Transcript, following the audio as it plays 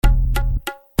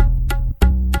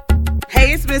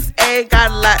Miss A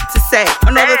got a lot to say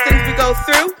on all the things we go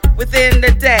through within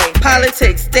the day.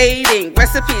 Politics, dating,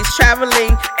 recipes,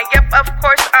 traveling, and yep, of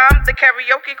course, I'm the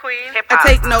karaoke queen. I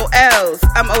take no L's,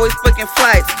 I'm always booking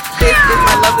flights. This is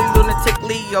my lovely lunatic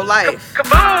Leo life.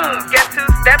 Kaboom! Guess who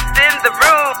stepped in the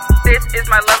room? This is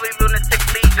my lovely lunatic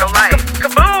Leo life.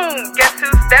 Kaboom! Guess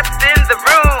who stepped in the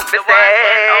room? The one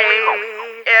and only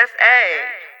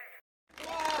S.A.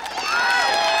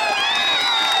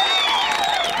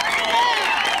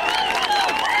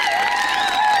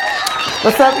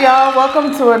 What's up, y'all?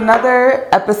 Welcome to another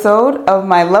episode of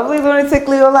my lovely lunatic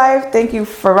Leo life. Thank you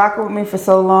for rocking with me for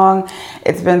so long.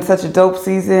 It's been such a dope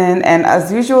season, and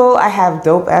as usual, I have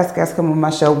dope ass guests come on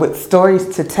my show with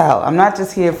stories to tell. I'm not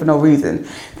just here for no reason.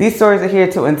 These stories are here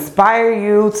to inspire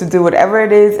you to do whatever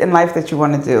it is in life that you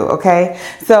want to do, okay?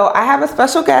 So I have a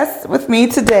special guest with me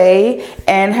today,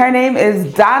 and her name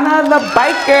is Donna the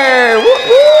Biker.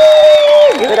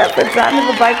 Woo-hoo! Give it up for Donna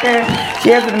the Biker. She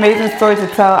has an amazing story to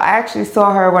tell. I actually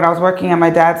saw her when I was working at my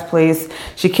dad's place.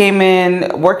 She came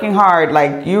in working hard,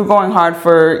 like you going hard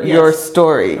for your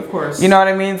story. Of course. You know what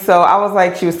I mean? So I was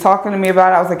like, she was talking to me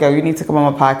about it. I was like, yo, you need to come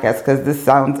on my podcast because this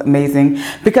sounds amazing.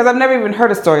 Because I've never even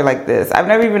heard a story like this. I've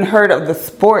never even heard of the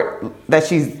sport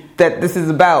that this is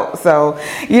about. So,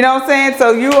 you know what I'm saying?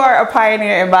 So you are a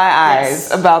pioneer in my eyes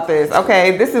about this.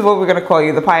 Okay, this is what we're going to call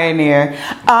you, the pioneer,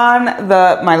 on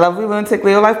My Lovely Lunatic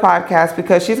Leo Life podcast,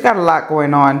 because she's got a lot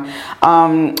going on.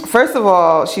 First of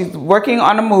all, she's working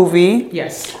on a movie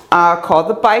called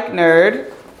The Bike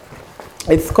Nerd.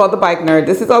 It's called The Bike Nerd.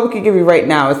 This is all we can give you right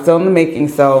now. It's still in the making,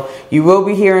 so you will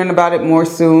be hearing about it more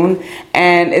soon.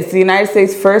 And it's the United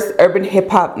States' first urban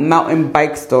hip-hop mountain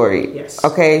bike story. Yes.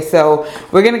 Okay, so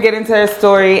we're going to get into her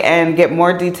story and get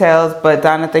more details. But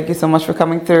Donna, thank you so much for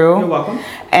coming through. You're welcome.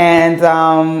 And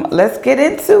let's get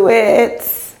into it.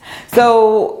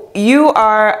 So you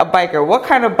are a biker. What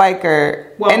kind of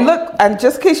biker? Well, and look, and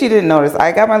just in case you didn't notice,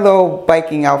 I got my little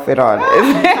biking outfit on.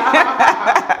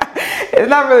 It's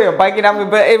not really a biking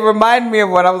outfit, but it reminded me of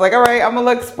one. I was like, all right, I'm going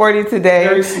to look sporty today.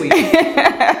 Very sweet.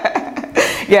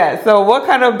 Yeah, so what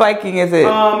kind of biking is it?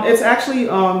 It's actually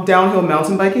downhill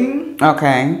mountain biking.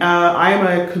 Okay. I am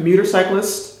a commuter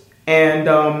cyclist, and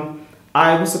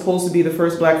I was supposed to be the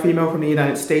first black female from the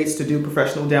United States to do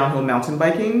professional downhill mountain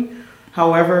biking.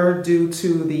 However, due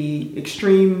to the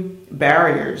extreme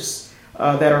barriers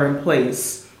that are in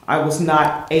place, I was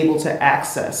not able to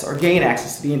access or gain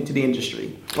access to the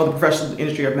industry, or the professional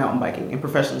industry of mountain biking and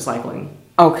professional cycling.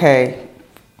 Okay.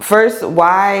 First,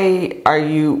 why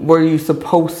were you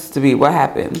supposed to be? What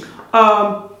happened?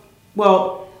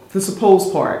 Well, the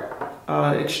supposed part,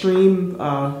 extreme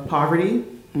poverty,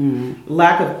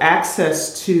 lack of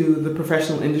access to the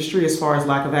professional industry as far as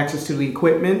lack of access to the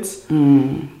equipment.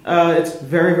 It's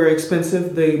very, very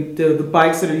expensive. The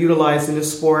bikes that are utilized in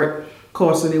this sport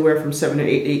cost anywhere from $7,000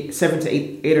 to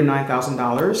 $8,000 or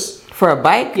 $9,000 for a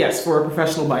bike. Yes, for a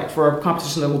professional bike, for a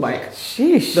competition level bike.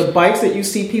 Sheesh. The bikes that you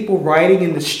see people riding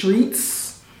in the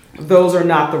streets, those are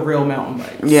not the real mountain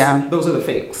bikes. Yeah, those are the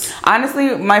fakes.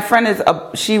 Honestly, my friend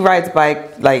she rides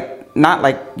bike, like not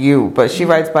like you, but she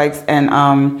rides bikes,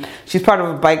 and she's part of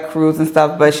a bike cruise and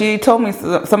stuff. But she told me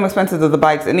some expenses of the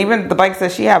bikes, and even the bikes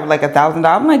that she have like $1,000.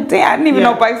 I'm like, damn, I didn't even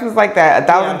know bikes was like that.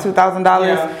 $1,000,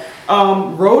 $2,000.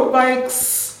 Road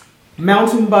bikes,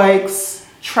 mountain bikes,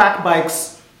 track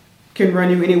bikes can run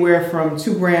you anywhere from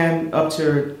 $2,000 up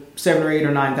to $7,000 or $8,000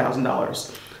 or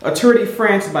 $9,000. A Tour de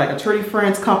France bike, a Tour de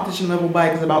France competition level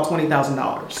bike is about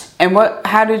 $20,000. And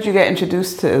how did you get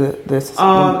introduced to this? It's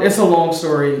a long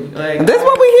story. Like, this is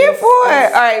what we're here for.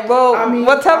 All right.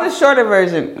 Well, tell the shorter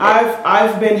version.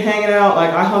 I've been hanging out.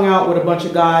 Like, I hung out with a bunch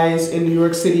of guys in New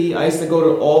York City. I used to go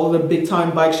to all of the big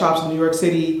time bike shops in New York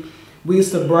City. We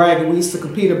used to brag and we used to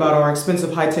compete about our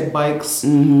expensive high tech bikes.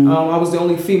 I was the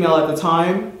only female at the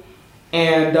time,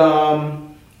 and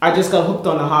I just got hooked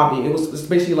on the hobby. It's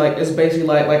basically like an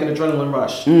adrenaline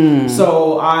rush.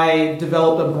 So I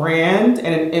developed a brand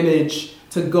and an image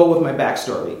to go with my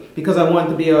backstory, because I wanted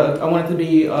to be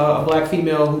a black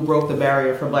female who broke the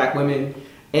barrier for black women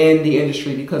in the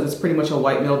industry, because it's pretty much a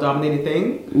white male dominated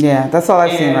thing. Yeah, that's all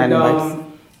I've seen riding bikes.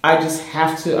 I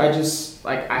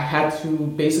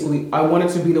wanted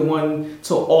to be the one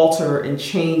to alter and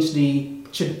change the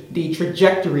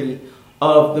trajectory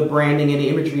of the branding and the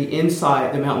imagery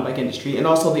inside the mountain bike industry, and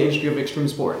also the industry of extreme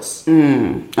sports.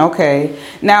 Okay.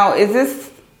 Now, is this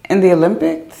in the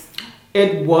Olympics?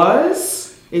 It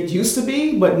used to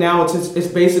be, but now it's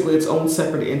basically its own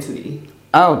separate entity.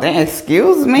 Oh,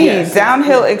 excuse me. Yes.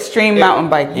 Downhill extreme mountain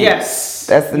biking. Yes.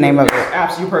 That's the name of it.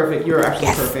 Absolutely perfect. You're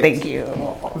absolutely perfect. Thank you.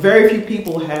 Very few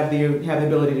people have the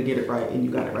ability to get it right, and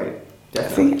you got it right.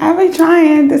 Definitely. See, I be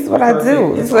trying. This is what I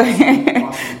do. It's awesome.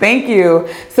 Awesome. Thank you.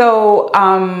 So,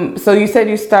 so you said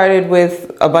you started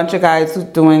with a bunch of guys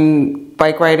doing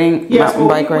bike riding, mountain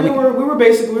bike riding.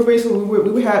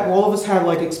 We had all of us had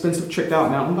like expensive tricked out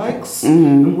mountain bikes,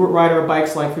 and we would ride our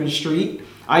bikes like through the street.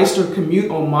 I used to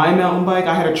commute on my mountain bike.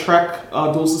 I had a Trek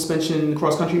dual suspension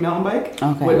cross country mountain bike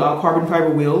with carbon fiber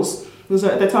wheels. It was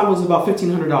at that time it was about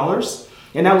 $1,500,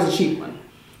 and that was a cheap one.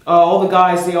 All the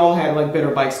guys, they all had like better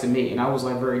bikes than me, and I was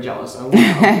like very jealous.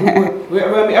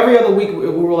 Every other week we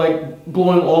were like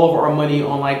blowing all of our money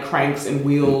on like cranks and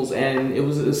wheels, and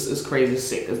it's crazy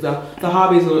sick. The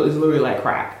hobby is literally like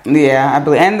crack. Yeah, I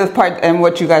believe, and the part and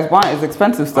what you guys want is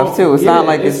expensive stuff too. It's not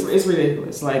like it's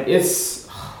ridiculous. Like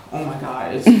oh my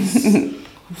god.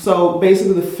 So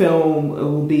basically, the film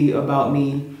will be about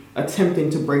me attempting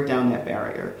to break down that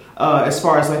barrier as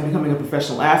far as like becoming a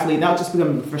professional athlete, not just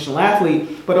becoming a professional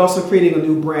athlete, but also creating a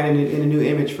new brand and a new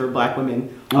image for Black women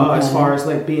as far as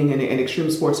like being an extreme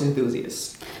sports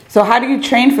enthusiast. So how do you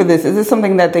train for this? Is this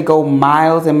something that they go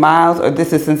miles and miles, or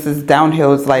this is, since it's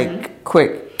downhill, it's like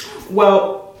quick?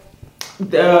 Well,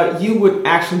 you would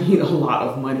actually need a lot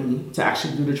of money to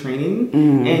actually do the training,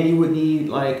 and you would need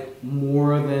like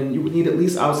you would need at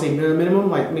least, I would say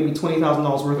minimum like maybe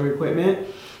 $20,000 worth of equipment.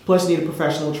 Plus, you need a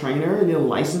professional trainer, you need a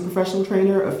licensed professional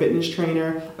trainer, a fitness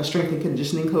trainer, a strength and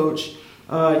conditioning coach.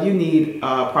 You need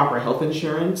proper health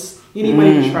insurance. You need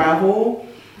money to travel.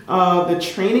 The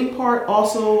training part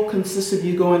also consists of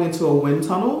you going into a wind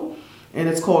tunnel, and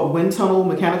it's called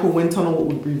mechanical wind tunnel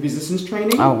resistance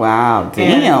training. Oh, wow.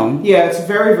 Damn. And, yeah, it's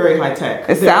very, very high tech.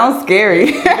 It sounds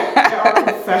scary. There are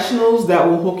professionals that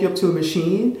will hook you up to a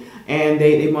machine, and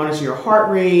they monitor your heart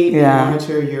rate, they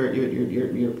monitor your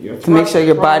to make sure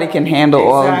your body can handle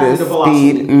all of this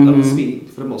speed. Of the speed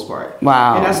for the most part.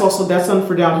 Wow. And that's done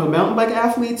for downhill mountain bike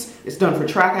athletes. It's done for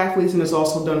track athletes, and it's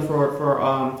also done for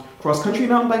cross country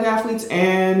mountain bike athletes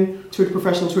and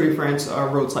professional Tour de France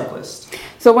road cyclists.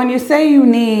 So when you say you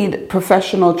need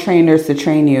professional trainers to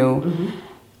train you,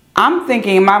 I'm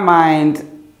thinking in my mind,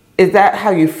 is that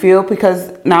how you feel?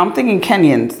 Because now I'm thinking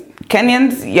Kenyans,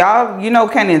 y'all, you know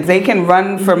Kenyans, they can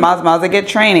run for miles and miles, they get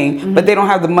training, but they don't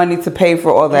have the money to pay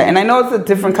for all that. And I know it's a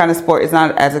different kind of sport, it's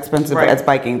not as expensive as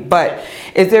biking, but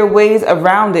is there ways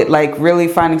around it, like really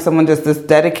finding someone just this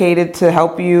dedicated to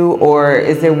help you, or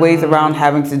is there ways around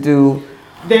having to do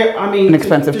an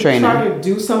expensive training? Try to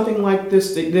do something like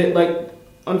this,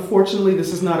 unfortunately,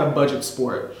 this is not a budget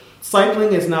sport.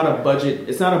 Cycling is not a budget.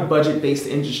 It's not a budget-based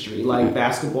industry like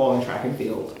basketball and track and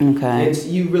field. Okay.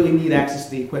 You really need access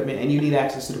to the equipment, and you need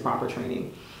access to the proper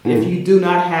training. If you do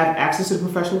not have access to the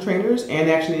professional trainers and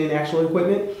actual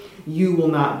equipment, you will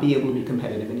not be able to be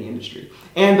competitive in the industry.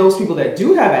 And those people that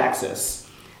do have access,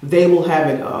 they will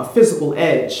have a physical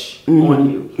edge on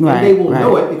you, and they will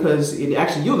know it because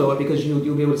you'll know it because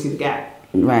you'll be able to see the gap.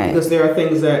 Right. Because there are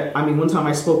things that one time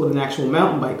I spoke with an actual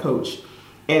mountain bike coach.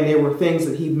 And there were things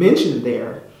that he mentioned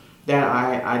there that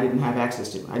I didn't have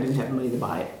access to. I didn't have the money to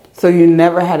buy it. So you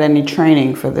never had any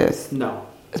training for this? No.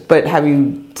 But have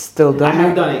you still done it? I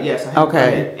have done it, yes. I have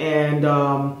done it. And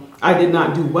I did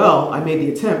not do well. I made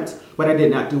the attempt, but I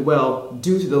did not do well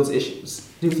due to those issues.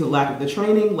 Due to the lack of the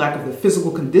training, lack of the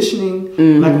physical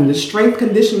conditioning, lack of the strength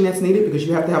conditioning that's needed, because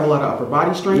you have to have a lot of upper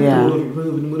body strength to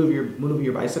move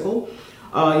your bicycle.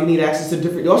 You need access to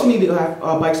different... You also need to have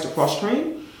bikes to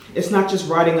cross-train. It's not just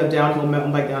riding a downhill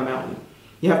mountain bike down a mountain.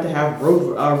 You have to have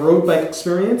road bike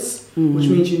experience, which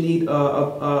means you need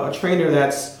a trainer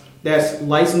that's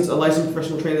licensed, a licensed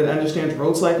professional trainer that understands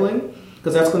road cycling,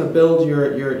 because that's going to build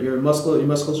your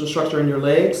muscular structure in your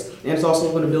legs, and it's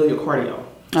also going to build your cardio.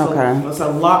 So there's a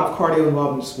lot of cardio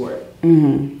involved in the sport.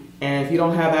 And if you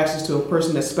don't have access to a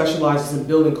person that specializes in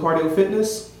building cardio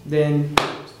fitness, then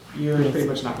you're pretty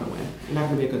much not going to win. You're not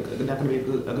going to be a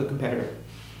good competitor.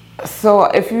 So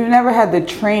if you never had the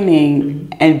training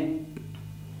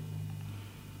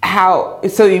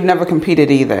so you've never competed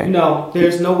either? No,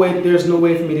 there's no way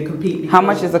for me to compete. How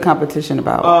much is the competition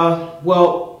about?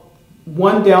 Well,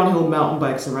 one downhill mountain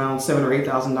bike's around $7,000 or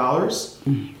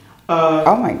 $8,000.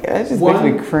 Oh my god, that just makes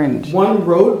me cringe. One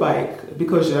road bike,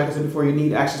 because like I said before, you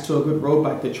need access to a good road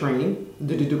bike to train,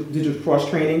 to do cross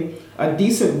training. A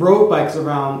decent road bike's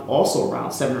also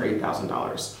around $7,000 or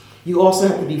 $8,000. You also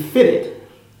have to be fitted,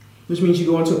 which means you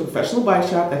go into a professional bike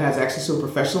shop that has access to a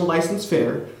professional licensed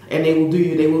fitter, and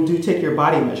they will take your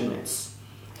body measurements.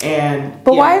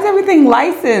 But why is everything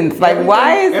licensed?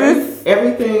 Why is this?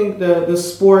 Everything, the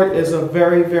sport is a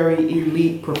very, very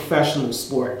elite professional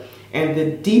sport. And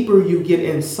the deeper you get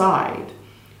inside,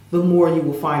 the more you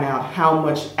will find out how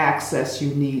much access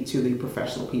you need to the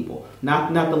professional people,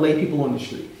 not the lay people on the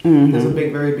street. There's a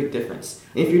very big difference.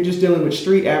 If you're just dealing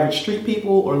with average street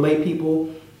people or lay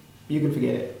people, you can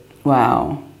forget it.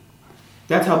 Wow.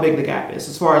 That's how big the gap is,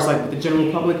 as far as like what the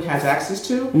general public has access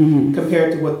to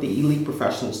compared to what the elite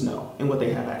professionals know and what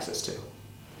they have access to.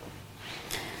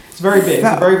 It's very big. It's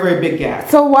a very big gap.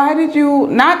 So why did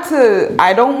you,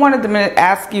 I don't want to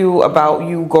ask you about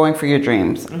you going for your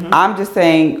dreams. I'm just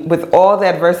saying, with all the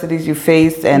adversities you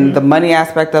faced and the money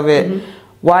aspect of it,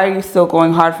 why are you still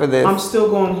going hard for this? I'm still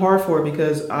going hard for it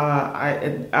because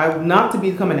I not to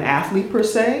become an athlete per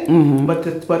se, but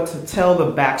to tell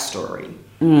the backstory,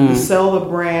 to sell the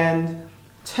brand,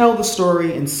 tell the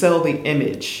story, and sell the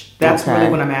image. That's really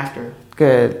what I'm after.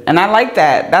 Good. And I like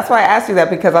that. That's why I asked you that,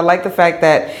 because I like the fact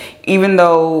that even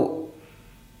though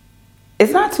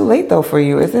it's not too late though for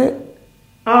you, is it?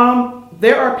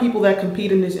 There are people that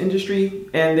compete in this industry,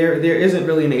 and there isn't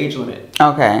really an age limit.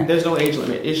 Okay. There's no age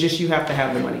limit. It's just you have to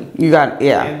have the money.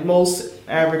 And most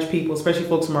average people, especially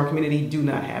folks from our community, do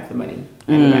not have the money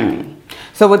and the backing.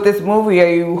 So with this movie,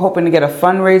 are you hoping to get a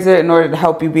fundraiser in order to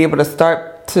help you be able to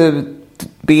start to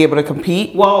be able to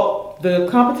compete? Well, the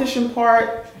competition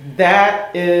part,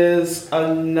 that is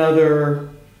another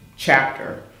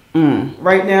chapter.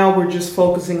 Right now, we're just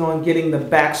focusing on getting the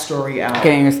backstory out.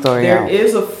 Getting your story out. There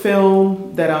is a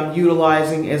film that I'm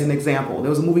utilizing as an example. There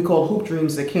was a movie called Hoop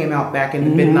Dreams that came out back in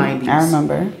the mid-90s. I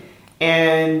remember.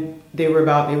 And there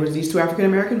were these two African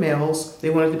American males. They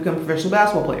wanted to become professional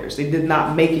basketball players. They did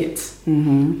not make it.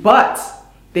 But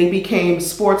they became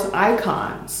sports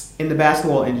icons in the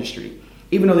basketball industry,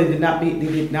 even though they did not make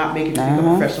it to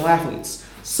become professional athletes.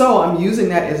 So I'm using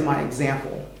that as my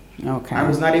example. Okay. I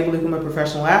was not able to become a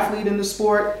professional athlete in the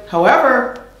sport.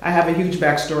 However, I have a huge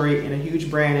backstory and a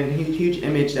huge brand and a huge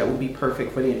image that would be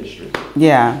perfect for the industry.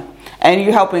 Yeah. And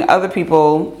you helping other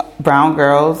people, brown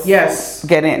girls,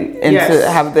 get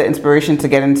have the inspiration to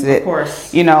get into it. Of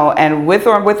course. And with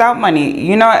or without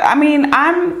money. I mean,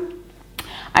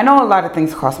 I know a lot of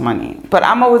things cost money, but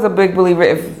I'm always a big believer,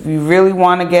 if you really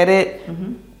want to get it,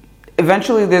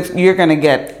 eventually you're going to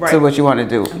get to what you want to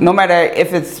do. No matter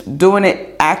if it's doing it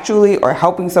actually or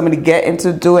helping somebody get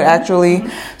into do it actually.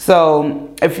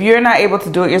 So if you're not able to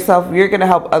do it yourself, you're going to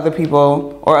help other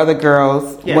people or other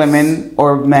girls, women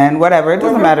or men, whatever. It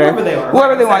doesn't matter. Whoever they are.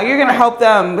 Whoever they want. You're going to help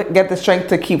them get the strength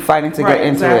to keep fighting to get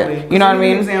into it. You know what I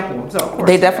mean? Example. So, of course,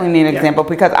 they definitely need an example,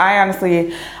 because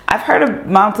I've heard of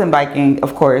mountain biking,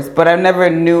 of course, but I never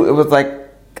knew it was like,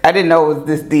 I didn't know it was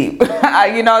this deep. It's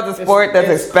a sport that's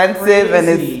expensive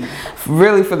crazy. And it's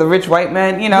really for the rich white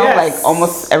men, like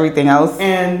almost everything else.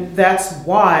 And that's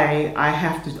why I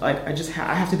have to, I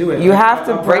have to do it. You have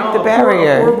to break the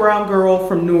barrier. A poor brown girl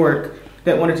from Newark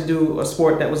that wanted to do a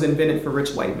sport that was invented for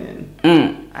rich white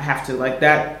men. I have to, like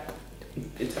that.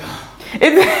 It's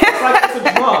like it's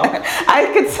a drug.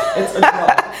 It's a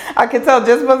drug. I can tell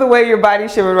just by the way your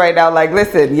body's shivering right now. Like,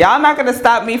 listen, y'all not gonna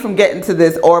stop me from getting to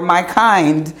this, or my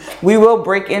kind. We will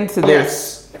break into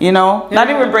this. Not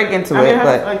even break into it,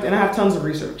 but and I have tons of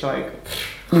research. Like,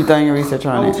 you've done your research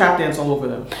on it. I will tap dance all over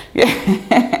them. Yeah.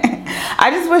 I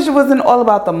just wish it wasn't all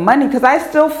about the money, because I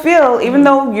still feel, even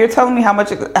though you're telling me how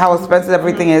expensive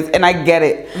everything is, and I get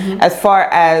it as far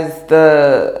as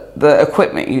the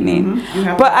equipment you need,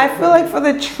 but I feel like for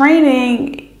the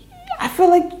training, I feel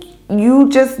like you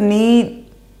just need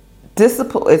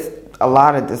discipline. It's a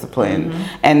lot of discipline,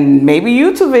 and maybe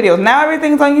YouTube videos. Now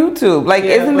everything's on YouTube. Like,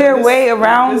 isn't there a way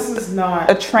around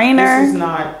a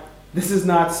trainer? This is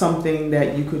not something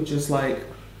that you could just like.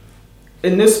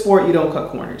 In this sport, you don't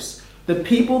cut corners. The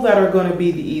people that are going to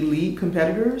be the elite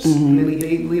competitors, the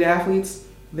elite athletes,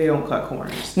 they don't cut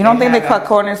corners. You don't think they cut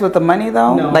corners with the money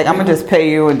though? No, like, I'm gonna just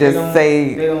pay you and just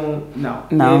say they don't.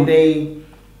 No.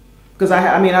 Because I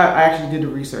actually did the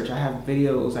research. I have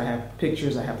videos, I have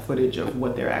pictures, I have footage of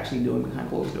what they're actually doing behind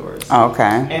closed doors.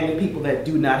 Okay. And the people that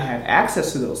do not have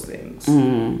access to those things,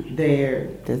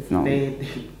 there's no way.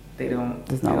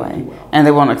 Well. And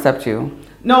they won't accept you.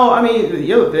 No, I mean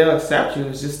they'll accept you.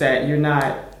 It's just that you're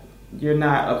not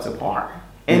up to par.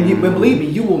 And but believe me,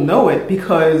 you will know it,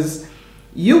 because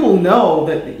you will know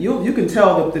that you can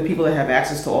tell the people that have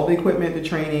access to all the equipment, the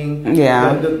training,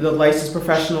 the licensed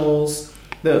professionals.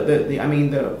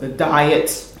 The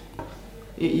diet,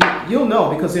 you'll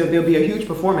know, because there'll be a huge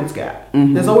performance gap.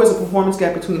 There's always a performance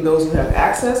gap between those who have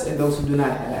access and those who do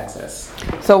not have access.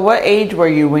 So what age were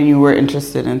you when you were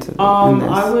interested in this?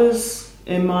 I was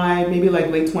in my maybe like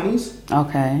late 20s.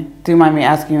 Okay. Do you mind me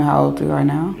asking you how old you are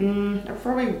now? I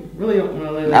probably really don't want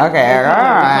to live. Okay, all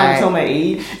right. Tell my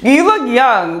age. You look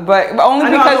young, but only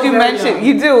because you mentioned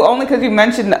you do. Only because you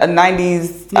mentioned a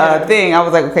 '90s thing. I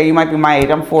was like, okay, you might be my age.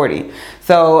 I'm 40.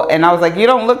 So, and I was like, you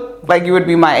don't look like you would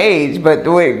be my age, but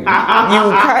wait, you know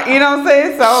what I'm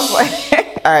saying? So I was like,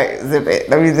 all right, zip it.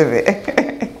 Let me zip it.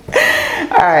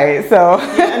 All right, so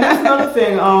and that's another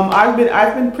thing.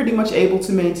 I've been pretty much able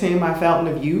to maintain my fountain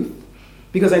of youth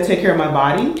because I take care of my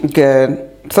body. Good.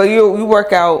 So you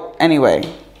work out anyway?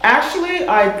 Actually,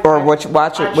 I try to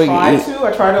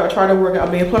work out.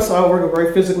 I mean, plus I work a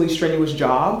very physically strenuous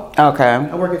job. Okay.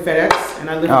 I work at FedEx and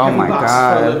I live in heavy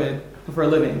boxes for a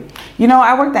living. You know,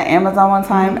 I worked at Amazon one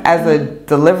time as a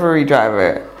delivery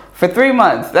driver. For 3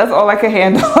 months, that's all I could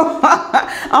handle.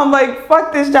 I'm like,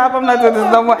 fuck this job, I'm not doing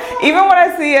this no more. Even when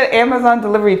I see an Amazon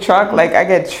delivery truck, like, I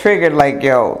get triggered, like,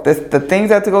 yo, the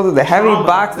things I have to go through, the heavy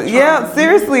boxes. Yeah,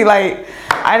 seriously, like,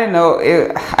 I didn't know.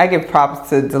 I give props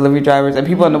to delivery drivers and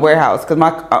people in the warehouse, because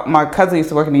my cousin used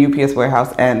to work in the UPS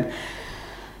warehouse, and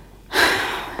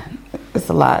it's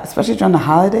a lot, especially during the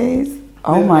holidays.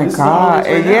 Oh my God.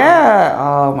 Yeah.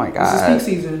 Oh my God. This is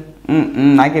peak season.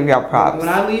 I give y'all props. When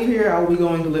I leave here, I will be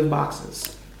going to lift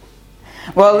boxes.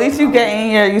 Well, at least you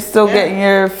still getting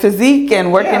your physique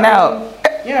and working out.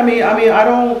 I mean,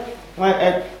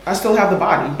 I still have the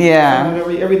body. Yeah.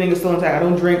 Everything is still intact. I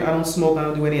don't drink, I don't smoke, I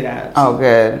don't do any of that. So. Oh,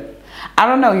 good. I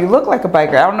don't know. You look like a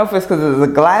biker. I don't know if it's because of the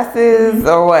glasses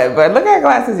or what, but look at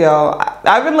glasses, y'all.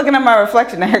 I've been looking at my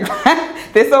reflection in her glass.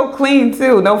 They're so clean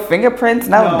too. No fingerprints.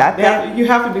 No nothing. You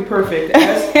have to be perfect.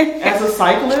 As a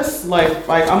cyclist, like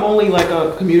I'm only like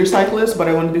a commuter cyclist, but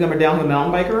I want to become a downhill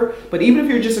mountain biker. But even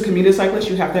if you're just a commuter cyclist,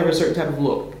 you have to have a certain type of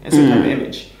look and certain type of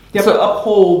image. You have to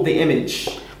uphold the image.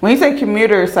 When you say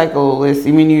commuter cyclist,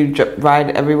 you mean you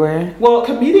ride everywhere? Well,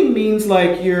 commuting means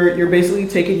like you're basically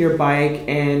taking your bike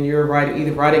and you're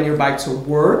either riding your bike to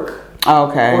work,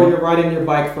 okay, or you're riding your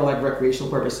bike for like recreational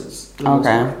purposes.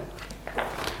 Okay.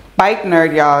 Bike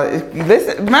nerd, y'all.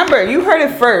 Listen, remember, you heard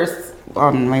it first.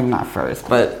 Maybe not first,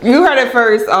 but you heard it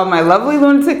first on my lovely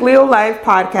Lunatic Leo Life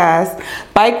podcast.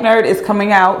 Bike Nerd is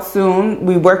coming out soon.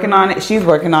 We working on it. She's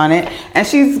working on it, and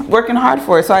she's working hard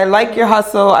for it. So I like your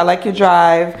hustle. I like your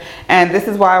drive, and this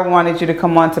is why I wanted you to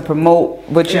come on to promote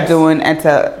what you're doing and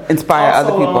to inspire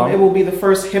other people. It will be the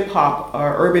first hip hop,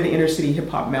 urban inner city hip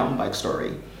hop mountain bike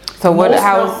story. So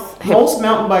most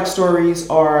mountain bike stories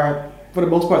are, for the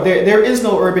most part, there is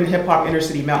no urban hip hop inner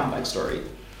city mountain bike story.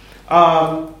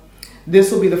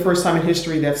 This will be the first time in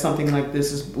history that something like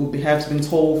this has been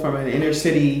told from an inner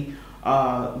city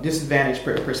disadvantaged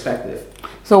perspective.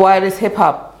 So why is hip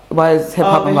hop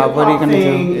involved? What are you going to do? The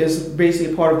hip hop thing is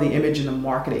basically part of the image and the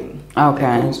marketing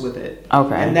that goes with it.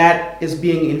 Okay. And that is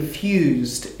being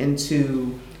infused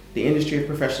into the industry of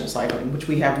professional cycling, which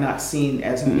we have not seen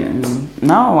as of yet.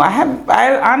 No, I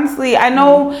honestly, I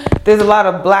know there's a lot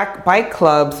of black bike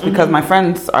clubs because my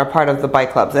friends are part of the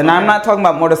bike clubs. And I'm not talking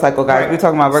about motorcycle guys. We're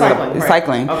talking about regular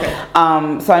cycling. Okay.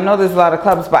 So I know there's a lot of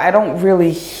clubs, but I don't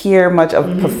really hear much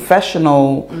of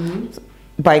professional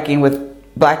biking with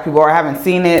black people, or I haven't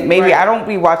seen it. Maybe I don't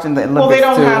be watching the Olympics. Well, they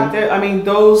don't have,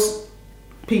 those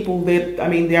people, the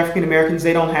African Americans,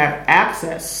 they don't have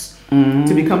access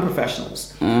to become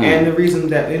professionals. And the reason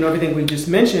that, everything we just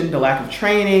mentioned, the lack of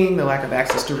training, the lack of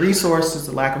access to resources,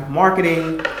 the lack of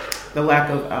marketing, the lack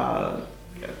of,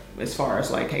 as far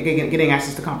as like getting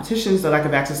access to competitions, the lack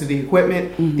of access to the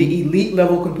equipment, the elite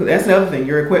level, that's another thing,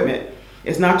 your equipment.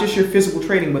 It's not just your physical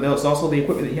training, but it's also the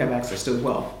equipment that you have access to as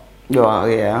well. Oh,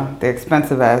 yeah, the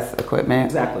expensive ass equipment.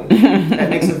 Exactly. That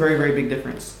makes a very, very big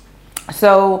difference.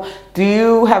 So, do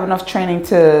you have enough training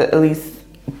to at least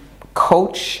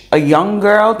coach a young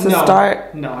girl to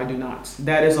start? No, I do not.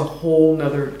 That is a whole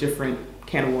nother different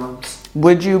can of worms.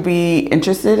 Would you be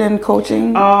interested in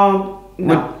coaching? No.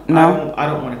 I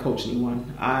don't want to coach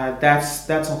anyone. That's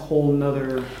a whole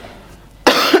nother.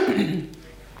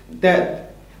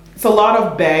 It's a lot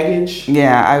of baggage.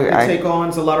 Yeah, I take on.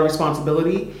 It's a lot of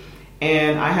responsibility.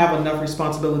 And I have enough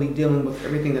responsibility dealing with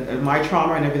everything my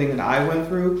trauma and everything that I went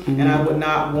through, and I would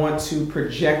not want to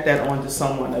project that onto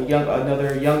someone,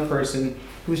 another young person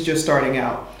who's just starting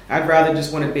out. I'd rather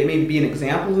just want to maybe be an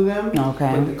example to them.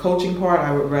 Okay. But the coaching part,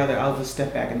 I'll just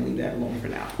step back and leave that alone for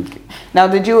now. Now,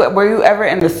 were you ever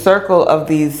in the circle of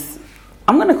these?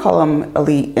 I'm going to call them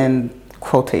elite in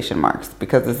quotation marks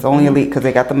because it's only elite because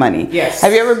they got the money. Yes.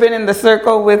 Have you ever been in the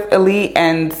circle with elite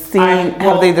and seen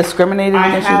have they discriminated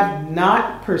against you? I have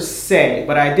not per se,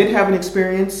 but I did have an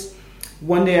experience.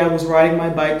 One day I was riding my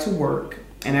bike to work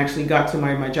and actually got to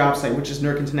my job site, which is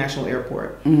Newark International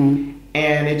Airport. And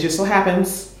it just so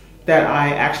happens that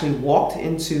I actually walked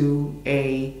into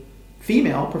a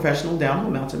female professional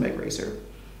downhill mountain bike racer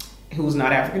who was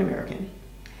not African American.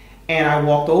 And I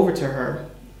walked over to her,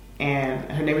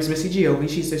 and her name is Missy Giove.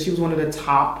 She said she was one of the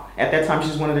top, at that time she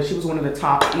was one of the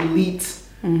top elite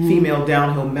female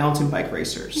downhill mountain bike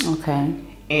racers. Okay.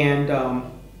 And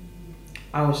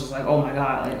I was just like, oh my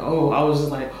God, like, I was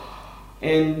just like,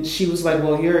 and she was like,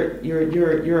 well,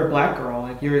 you're a black girl,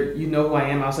 like you know who I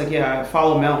am. I was like, yeah, I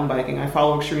follow mountain biking, I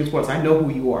follow extreme sports, I know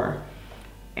who you are.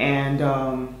 And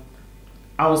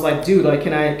I was like, dude, like,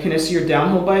 can I see your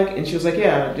downhill bike? And she was like,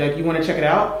 yeah, like, you want to check it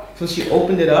out? So she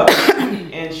opened it up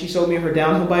and she showed me her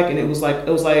downhill bike, and it was like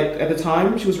at the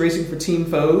time she was racing for Team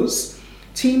Foes.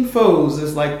 Team Foes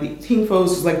is like the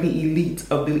elite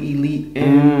of the elite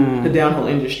in the downhill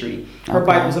industry. Her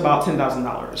bike was about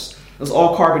 $10,000. It was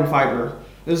all carbon fiber.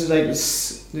 It was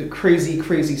like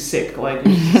crazy sick. Like,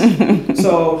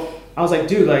 so I was like,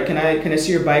 dude, like, can I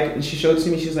see your bike? And she showed it to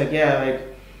me. She was like, yeah, like,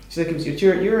 she's like,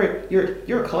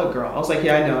 you're a colored girl. I was like,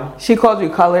 yeah, I know. She called you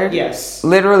colored? Yes.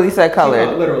 Literally said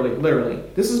colored. Literally.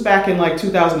 This is back in like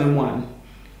 2001.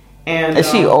 And is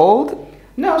she old?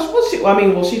 No, she's like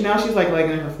in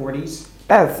her 40s.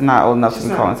 That's not old enough to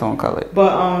be calling someone colored.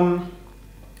 But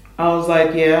I was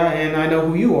like, yeah, and I know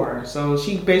who you are. So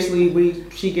she basically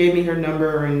she gave me her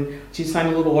number, and she signed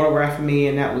a little autograph for me,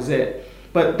 and that was it.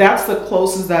 But that's the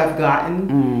closest I've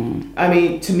gotten. I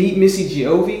mean, to meet Missy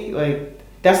Giove, like,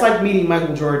 that's like meeting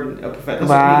Michael Jordan, a professional.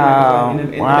 Wow.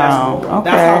 In the basketball world.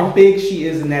 Okay. That's how big she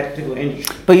is in that particular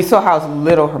industry. But you saw how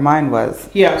little her mind was.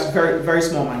 Yeah, it was very, very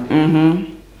small minded.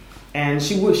 And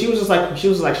she was just like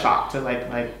shocked to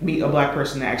like meet a black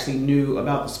person that actually knew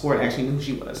about the sport, actually knew who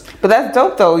she was. But that's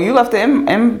dope though. You left the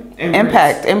imprint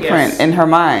yes. in her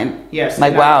mind. Yes.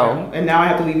 Like, wow. And now I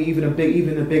have to leave even a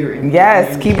bigger imprint.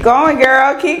 Yes, keep going,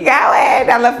 girl. Keep going.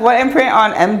 I left one imprint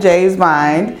on MJ's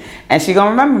mind, and she gonna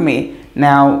remember me.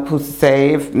 Now, who's to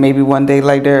say if maybe one day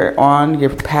later on your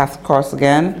paths cross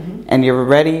again, and you're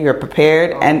ready, you're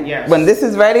prepared, and when this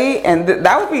is ready, and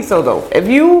that would be so dope. If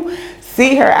you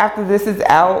see her after this is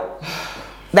out,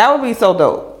 that would be so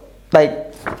dope.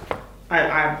 Like,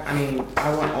 I mean,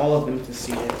 I want all of them to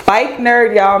see it. Bike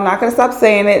nerd, y'all. I'm not gonna stop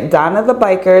saying it. Donna the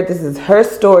biker. This is her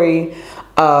story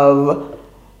of.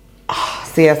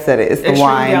 See, I said it. It's the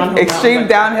wine. Extreme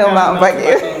downhill mountain bike.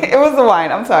 It was the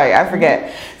wine. I'm sorry, I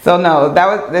forget. So no, that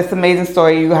was this amazing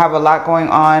story. You have a lot going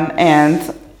on, and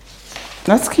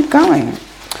let's keep going.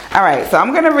 All right, so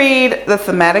I'm gonna read the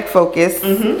thematic focus.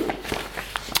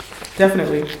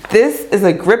 Definitely. This is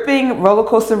a gripping roller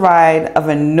coaster ride of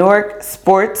a Newark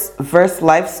sports versus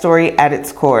life story at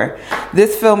its core.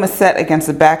 This film is set against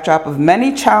the backdrop of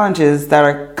many challenges that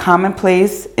are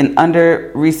commonplace in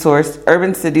under-resourced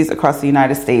urban cities across the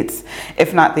United States,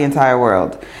 if not the entire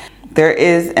world. There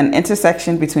is an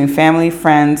intersection between family,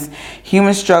 friends,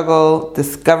 human struggle,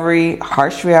 discovery,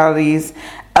 harsh realities,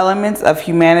 elements of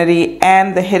humanity,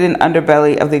 and the hidden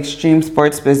underbelly of the extreme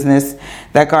sports business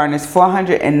that garners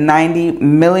 490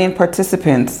 million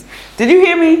participants. Did you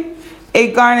hear me?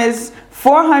 It garners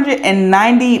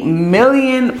 490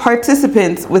 million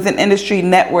participants with an industry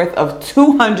net worth of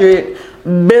 200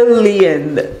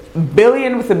 billion.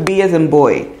 Billion with a B as in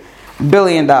boy. $1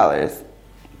 billion.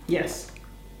 Yes.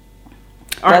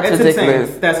 That's ridiculous.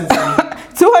 Insane. That's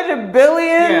insane. 200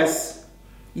 billion? Yes.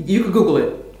 You could Google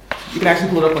it. You can actually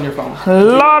pull it up on your phone.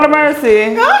 Lord of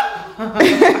mercy.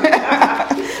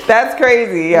 That's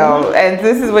crazy, yo. And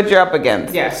this is what you're up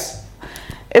against. Yes.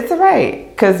 It's all right,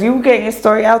 because you get your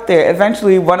story out there.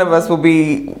 Eventually, one of us will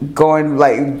be going,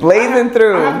 like, blazing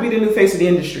through. I have to be the new face of the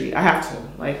industry. I have to.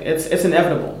 Like, it's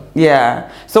inevitable.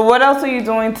 Yeah. So what else are you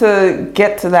doing to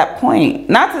get to that point?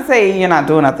 Not to say you're not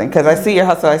doing nothing, because I see your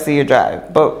hustle, I see your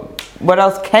drive. But what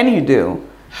else can you do?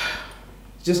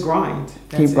 Just grind.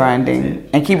 Keep grinding.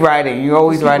 And keep riding. You're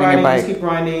always riding your bike. Just keep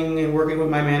grinding and working with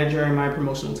my manager and my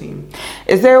promotional team.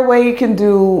 Is there a way you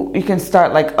can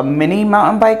start like a mini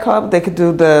mountain bike club? They could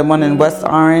do the one in West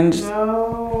Orange.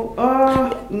 No.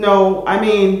 I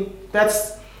mean,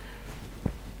 that's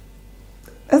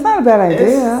not a bad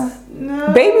idea.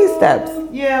 No. Baby steps.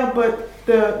 Yeah, but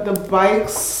the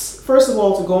bikes, first of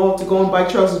all, to go on bike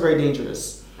trails is very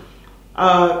dangerous.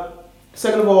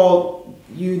 Second of all,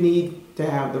 you need to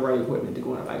have the right equipment to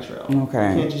go on a bike trail.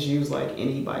 Okay. You can't just use like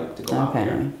any bike to go out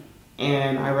there.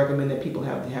 And I recommend that people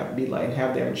have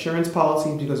their insurance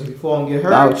policies, because if you fall and get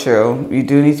hurt. Oh, true. You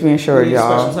do need to be insured, you need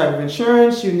y'all. Special type of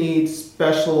insurance. You need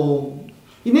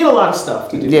a lot of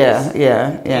stuff to do this.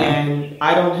 Yeah. And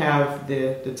I don't have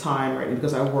the time right now,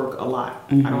 because I work a lot.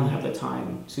 I don't have the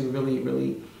time to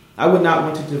really I would not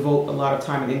want to devote a lot of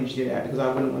time and energy to that because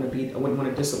I wouldn't want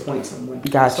to disappoint someone.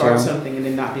 Gotcha. Start something and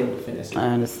then not be able to finish it. I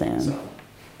understand. So,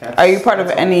 are you part of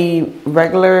any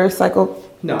regular cycle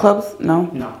clubs? No.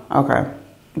 No. Okay.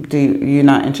 You're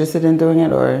not interested in doing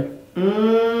it, or?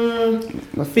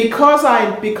 Because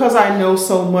I know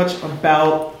so much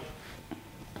about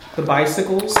the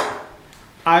bicycles,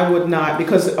 I would not,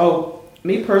 because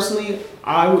me personally,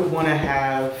 I would want to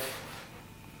have,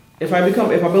 if I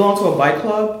belong to a bike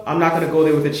club, I'm not going to go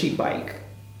there with a cheap bike.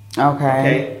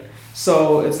 Okay.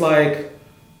 So it's like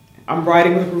I'm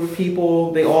riding with a group of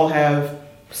people. They all have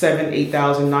 7,000,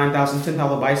 8,000, 9,000,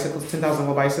 10,000 bicycles,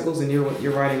 $10,000 bicycles, and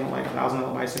you're riding on like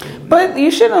 $1,000 bicycle. But you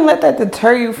shouldn't let that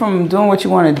deter you from doing what you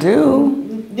want to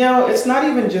do. No, it's not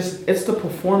even just, it's the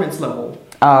performance level.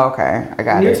 Oh, okay. I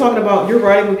got it. You're talking about, you're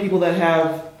riding with people that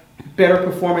have better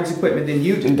performance equipment than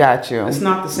you do. Got you. It's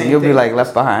not the same You'll thing. be like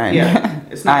left behind. Yeah.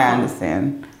 It's not I fun.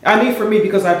 understand. I mean, for me,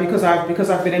 because I've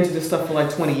been into this stuff for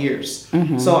like 20 years.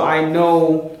 Mm-hmm. So I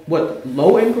know what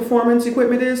low-end performance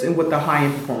equipment is and what the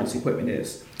high-end performance equipment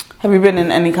is. Have you been in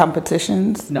any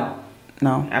competitions? No.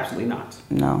 No. Absolutely not.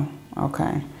 No.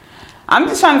 Okay. I'm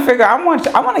just trying to figure. I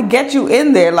want to get you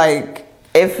in there. Like,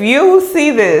 if you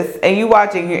see this and you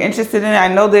watching, you're interested in it. I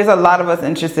know there's a lot of us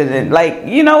interested in. Like,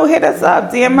 hit us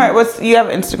up. DM her. You have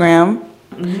Instagram?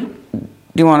 Mm-hmm.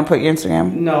 Do you want to put your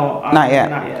Instagram? No. Not yet.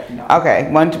 Not yet. No. Okay.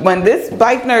 When this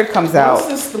bike nerd comes out,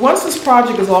 once this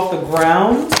project is off the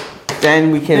ground,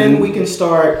 then we can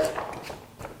start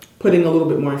putting a little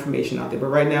bit more information out there. But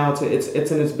right now, it's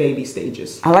in its baby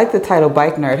stages. I like the title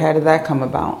Bike Nerd. How did that come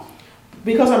about?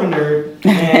 Because I'm a nerd,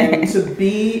 and to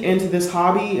be into this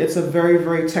hobby, it's a very,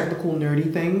 very technical,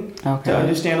 nerdy thing to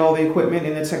understand all the equipment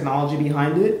and the technology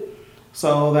behind it.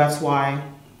 So that's why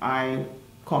I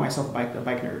call myself a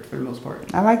bike nerd for the most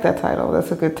part. I like that title.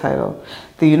 That's a good title.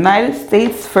 The United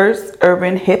States' first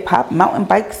urban hip-hop mountain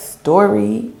bike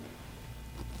story.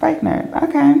 Bike Nerd.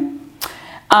 Okay.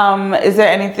 Is there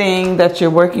anything that you're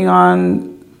working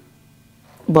on?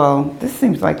 Well, this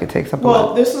seems like it takes up a lot.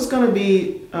 Well, this is going to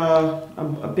be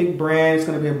a big brand. It's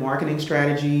going to be a marketing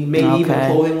strategy. Maybe even a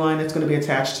clothing line that's going to be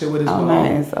attached to it as well. Oh,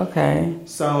 nice. Okay.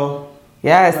 So.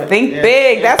 Yes, think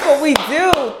big. Yeah. That's what we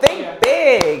do. Think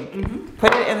big. Mm-hmm.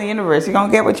 Put it in the universe. You're going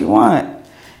to get what you want.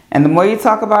 And the more you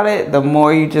talk about it, the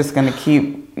more you're just going to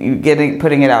keep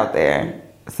putting it out there.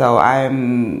 So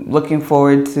I'm looking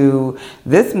forward to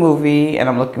this movie, and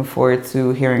I'm looking forward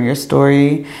to hearing your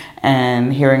story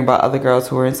and hearing about other girls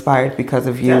who were inspired because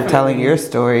of you telling your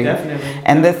story. Definitely.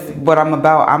 And this, what I'm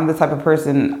about, I'm the type of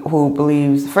person who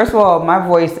believes, first of all, my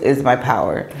voice is my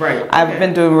power. Right. I've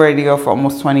been doing radio for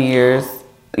almost 20 years.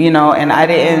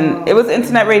 And it was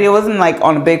internet radio. It wasn't like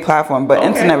on a big platform, but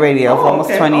internet radio for almost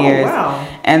 20 years. Wow.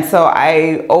 And so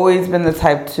I always been the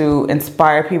type to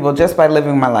inspire people just by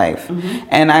living my life. Mm-hmm.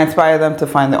 And I inspire them to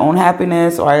find their own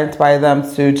happiness, or I inspire them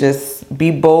to just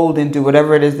be bold and do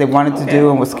whatever it is they wanted to do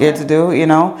and was scared to do,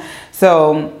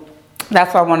 So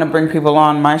that's why I want to bring people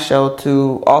on my show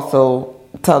to also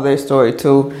tell their story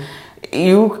too.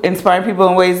 You inspire people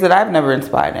in ways that I've never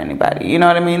inspired anybody. You know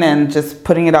what I mean? And just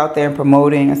putting it out there and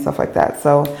promoting and stuff like that.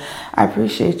 So I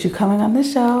appreciate you coming on the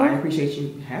show. I appreciate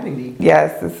you having me.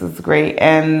 Yes, this is great.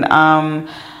 And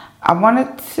I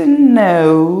wanted to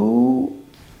know,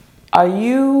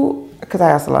 because I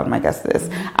asked a lot of my guests this,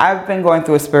 I've been going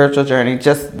through a spiritual journey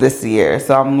just this year.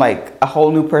 So I'm like a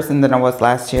whole new person than I was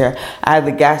last year. I had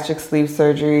the gastric sleeve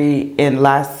surgery in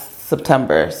last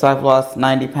September, so I've lost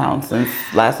 90 pounds since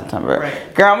last September.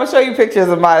 Right. Girl, I'm gonna show you pictures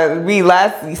of me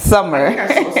last summer. I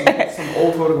think I saw some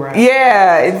old photographs.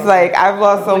 Yeah, it's like I've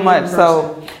lost so much.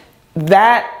 So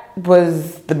that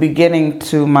was the beginning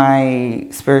to my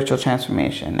spiritual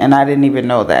transformation, and I didn't even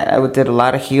know that. I did a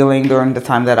lot of healing during the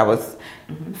time that I was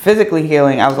physically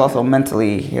healing. I was also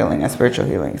mentally healing and spiritual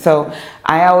healing. So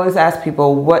I always ask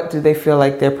people, what do they feel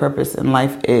like their purpose in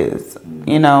life is?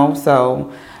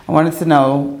 So I wanted to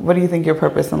know, what do you think your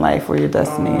purpose in life or your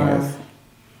destiny is?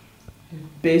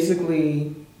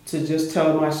 Basically, to just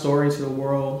tell my story to the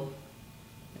world.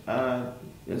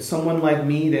 Someone like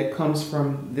me that comes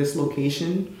from this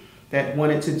location that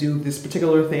wanted to do this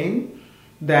particular thing,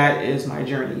 that is my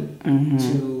journey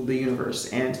to the universe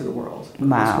and to the world.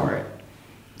 Wow.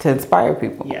 To inspire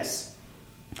people. Yes.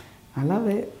 I love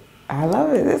it.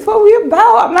 That's what we're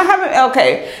about.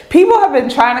 People have been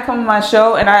trying to come to my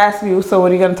show, and I ask you, so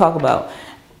what are you going to talk about?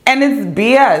 And it's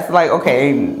BS.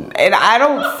 And I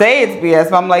don't say it's BS,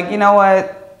 but I'm like, you know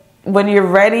what? When you're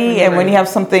ready and when you have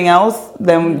something else,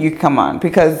 then you come on,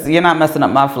 because you're not messing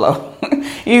up my flow.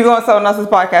 You go on someone else's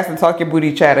podcast and talk your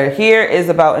booty chatter. Here is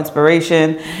about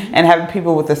inspiration and having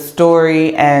people with a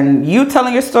story, and you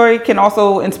telling your story can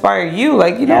also inspire you.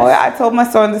 Like, you know what? I told my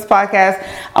story in this podcast.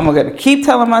 I'm going to keep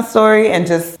telling my story, and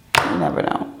just, you never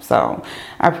know. So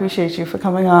I appreciate you for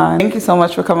coming on. Thank you so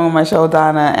much for coming on my show,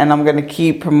 Donna. And I'm going to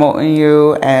keep promoting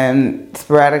you and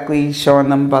sporadically showing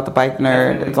them about the Bike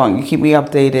Nerd. Definitely. As long as you keep me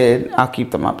updated, I'll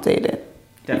keep them updated.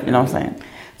 Definitely. You know what I'm saying?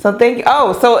 So thank you.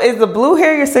 Oh, so is the blue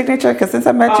hair your signature? Because since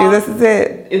I met you, this is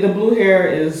it. The blue hair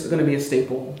is going to be a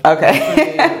staple.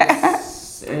 Okay.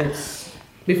 It's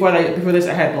before this,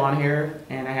 I had blonde hair,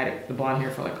 and I had the blonde hair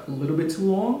for like a little bit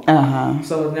too long.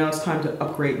 So now it's time to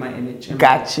upgrade my image.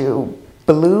 Got you.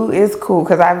 Blue is cool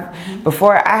because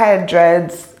before I had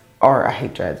dreads, or I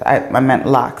hate dreads. I meant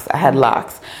locks. I had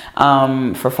locks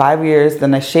for 5 years.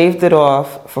 Then I shaved it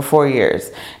off for 4 years,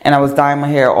 and I was dyeing my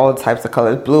hair all types of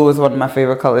colors. Blue was one of my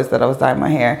favorite colors that I was dyeing my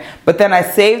hair. But then I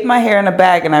saved my hair in a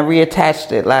bag and I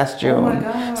reattached it last June. Oh my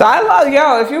God. So I love,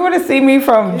 if you were to see me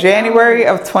from January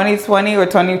of 2020 or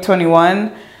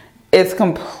 2021, it's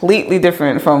completely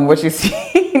different from what you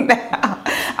see now.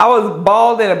 I was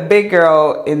bald and a big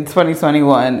girl in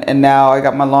 2021, and now I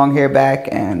got my long hair back,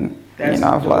 and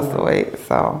I've lost the weight.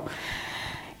 So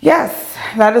yes,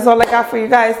 that is all I got for you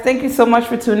guys. Thank you so much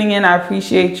for tuning in. I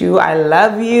appreciate you. I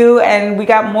love you. And we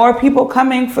got more people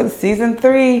coming for season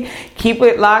 3. Keep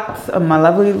it locked on my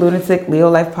lovely Lunatic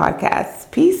Leo Life podcast.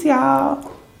 Peace,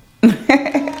 y'all. Good.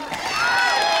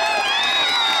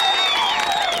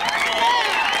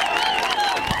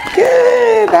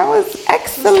 That was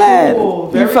excellent.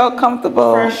 Cool. You felt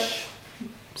comfortable. Fresh,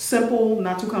 simple,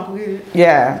 not too complicated.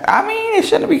 Yeah. I mean, it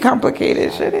shouldn't be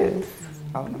complicated. Shit is.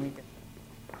 Oh, let me get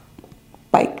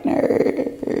Bike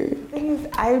Nerd. Thing is,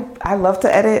 I love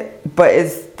to edit, but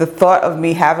it's the thought of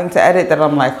me having to edit that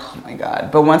I'm like, oh my God.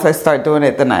 But once I start doing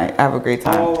it, then I have a great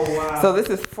time. Oh, wow. So this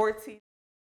is 14.